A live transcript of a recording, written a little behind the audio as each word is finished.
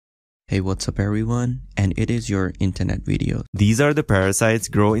Hey, what's up everyone, and it is your internet video. These are the parasites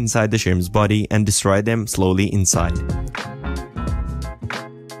grow inside the shrimp's body and destroy them slowly inside.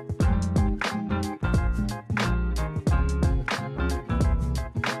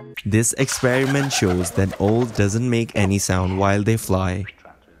 This experiment shows that owls doesn't make any sound while they fly.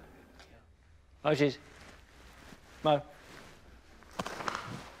 Moses. Mo.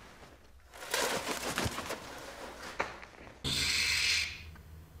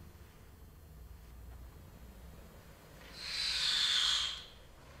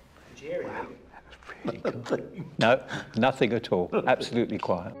 No, nothing at all. Absolutely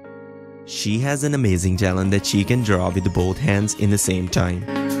quiet. She has an amazing talent that she can draw with both hands in the same time.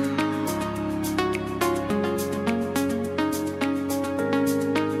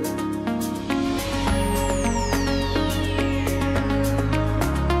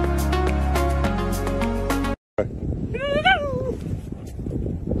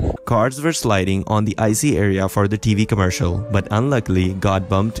 Cars were sliding on the icy area for the TV commercial, but unluckily got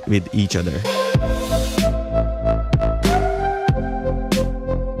bumped with each other.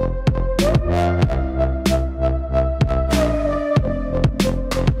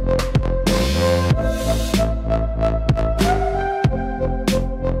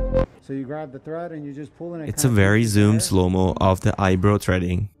 So you grab the thread and you just pull it. It's a very zoomed slow-mo of the eyebrow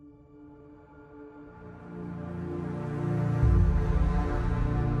threading.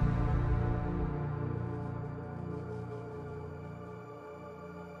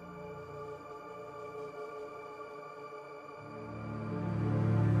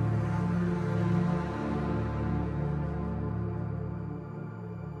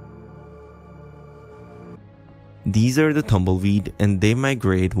 These are the tumbleweed, and they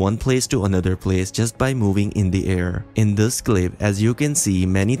migrate one place to another place just by moving in the air. In this clip, as you can see,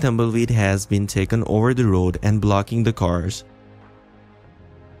 many tumbleweed has been taken over the road and blocking the cars.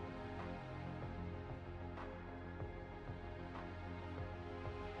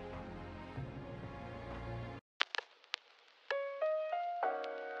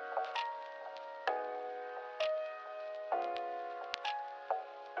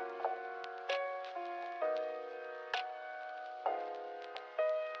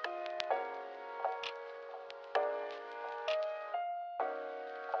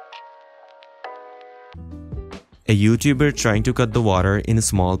 A YouTuber trying to cut the water in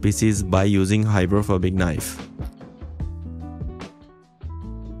small pieces by using hydrophobic knife.